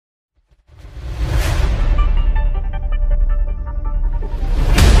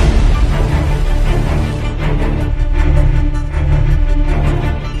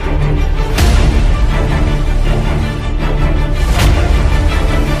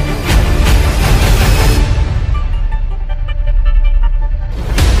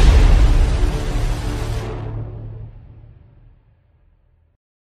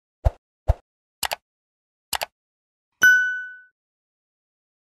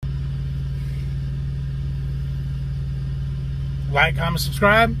Like, comment,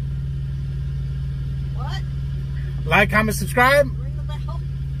 subscribe. What? Like, comment, subscribe. Ring the bell.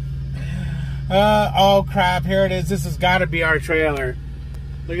 Oh crap, here it is. This has got to be our trailer.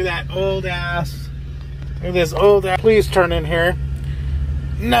 Look at that old ass. Look at this old ass. Please turn in here.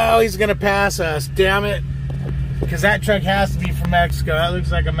 No, he's going to pass us. Damn it. Because that truck has to be from Mexico. That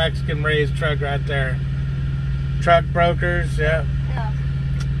looks like a Mexican-raised truck right there. Truck brokers, yeah.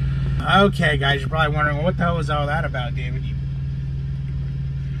 Okay, guys, you're probably wondering, well, what the hell was all that about, David?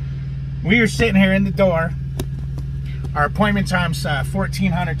 We are sitting here in the door. Our appointment time's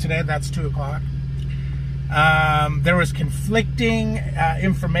 1400 today. That's 2 o'clock. There was conflicting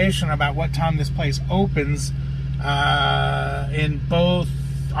information about what time this place opens. In both,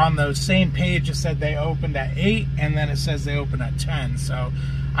 on the same page, it said they opened at 8, and then it says they open at 10. So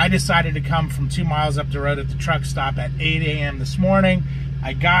I decided to come from 2 miles up the road at the truck stop at 8 a.m. this morning.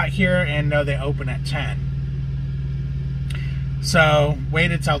 I got here and no, they open at 10. So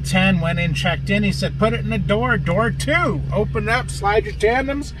waited till 10, went in, checked in. He said, put it in the door, door 2. Open up, slide your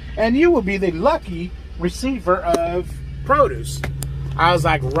tandems, and you will be the lucky receiver of produce. I was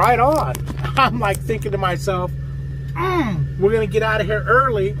like, right on. I'm like thinking to myself, we're going to get out of here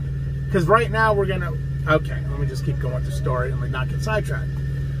early because right now we're going to, okay, let me just keep going with the story. Let me not get sidetracked.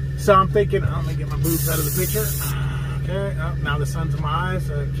 So I'm thinking, let me get my boobs out of the picture. Okay, oh, now the sun's in my eyes.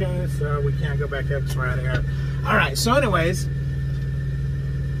 Okay, so we can't go back up because we're out of here. All right, so anyways, what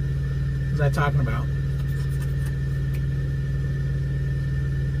was I talking about?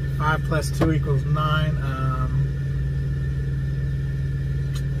 5 plus 2 equals 9.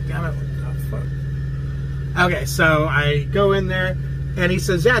 Damn it, what the fuck? Okay, so I go in there, and he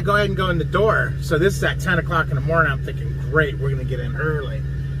says, yeah, go ahead and go in the door. So this is at 10 o'clock in the morning. I'm thinking, great, we're going to get in early.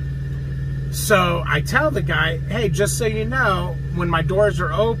 So I tell the guy, hey, just so you know, when my doors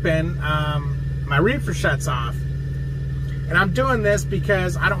are open, my reefer shuts off. And I'm doing this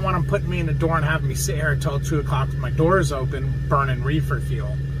because I don't want them putting me in the door and having me sit here until 2 o'clock when my door's open, burning reefer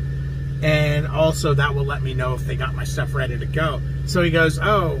fuel. And also that will let me know if they got my stuff ready to go. So he goes,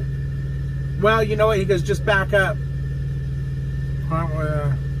 oh, well, you know what? He goes, just back up.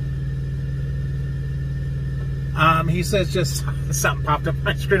 He says, just something popped up on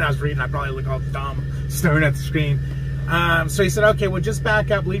my screen. I was reading. I probably look all dumb staring at the screen. So he said, okay, well, just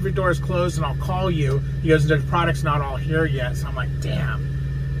back up, leave your doors closed, and I'll call you. He goes, the product's not all here yet. So I'm like,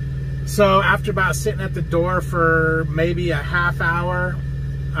 damn. So after about sitting at the door for maybe a half hour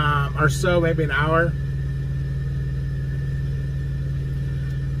or so, maybe an hour,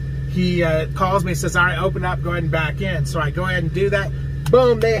 he calls me and says, all right, open up, go ahead and back in. So I go ahead and do that.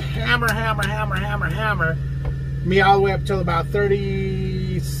 Boom, they hammer me all the way up till about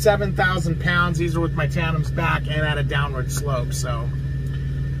 37,000 pounds. These are with my tandems back and at a downward slope. So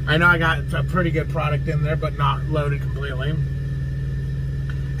I know I got a pretty good product in there, but not loaded completely.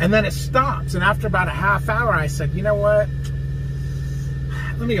 And then it stops. And after about a half hour, I said, you know what?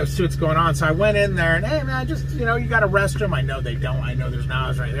 Let me go see what's going on. So I went in there and, hey, man, just, you know, you got a restroom? I know they don't. I know there's an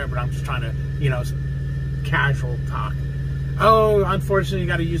aisle right there, but I'm just trying to, you know, casual talk. Oh, unfortunately, you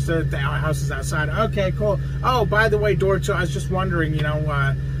got to use the outhouses outside. Okay, cool. Oh, by the way, door 2, I was just wondering, you know,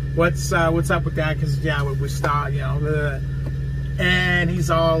 what's up with that? Because, yeah, we stopped, you know. And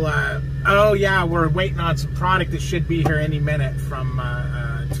he's all, oh, yeah, we're waiting on some product that should be here any minute from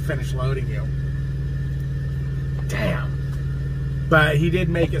to finish loading you. Damn. But he did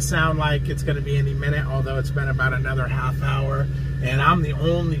make it sound like it's going to be any minute, although it's been about another half hour. And I'm the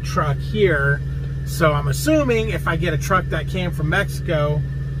only truck here. So I'm assuming if I get a truck that came from Mexico,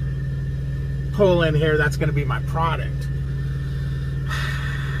 pull in here, that's going to be my product.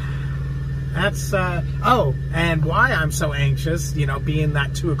 That's, oh, and why I'm so anxious, you know, being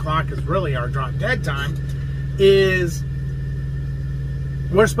that 2 o'clock is really our drop dead time, is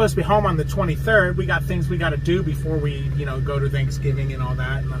we're supposed to be home on the 23rd. We got things we got to do before we, you know, go to Thanksgiving and all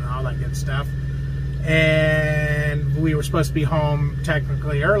that good stuff. And we were supposed to be home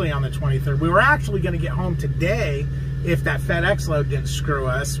technically early on the 23rd. We were actually going to get home today if that FedEx load didn't screw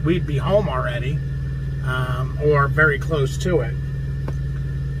us. We'd be home already, or very close to it.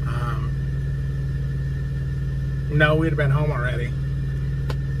 No, we'd have been home already.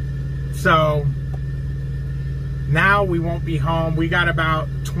 So now we won't be home. We got about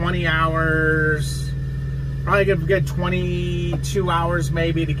 20 hours, probably a good 22 hours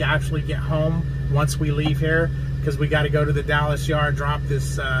maybe to actually get home once we leave here, because we got to go to the Dallas yard, drop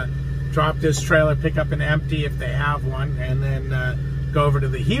this trailer, pick up an empty if they have one, and then go over to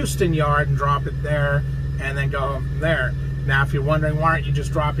the Houston yard and drop it there, and then go home from there. Now, if you're wondering, why aren't you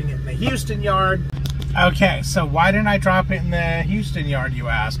just dropping it in the Houston yard? Okay, so why didn't I drop it in the Houston yard, you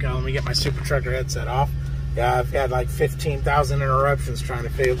ask? Let me get my Super Trucker headset off. Yeah, I've had like 15,000 interruptions trying to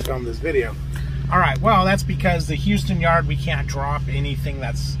film this video. All right, well, that's because the Houston yard, we can't drop anything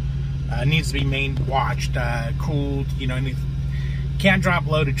that's needs to be watched, cooled, you know, can't drop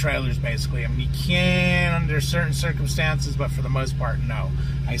loaded trailers, basically. I mean, you can under certain circumstances, but for the most part, no.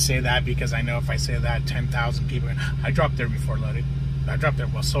 I say that because I know if I say that, 10,000 people, I dropped there before loaded. I dropped there,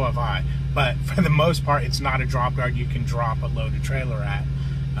 well, so have I. But for the most part, it's not a drop yard you can drop a loaded trailer at.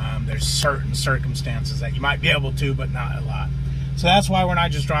 There's certain circumstances that you might be able to, but not a lot. So that's why we're not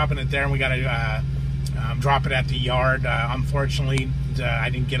just dropping it there, and we got to drop it at the yard. Unfortunately,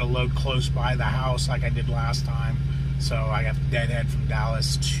 I didn't get a load close by the house like I did last time. So I got the deadhead from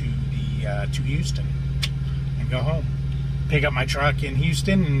Dallas to Houston and go home. Pick up my truck in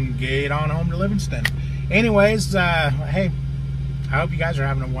Houston and get on home to Livingston. Anyways, hey, I hope you guys are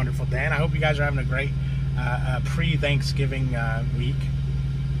having a wonderful day, and I hope you guys are having a great pre-Thanksgiving week.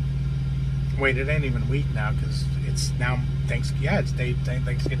 Wait, it ain't even week now because it's now Thanksgiving. Yeah, it's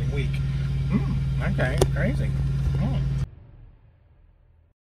Thanksgiving week. Okay, crazy.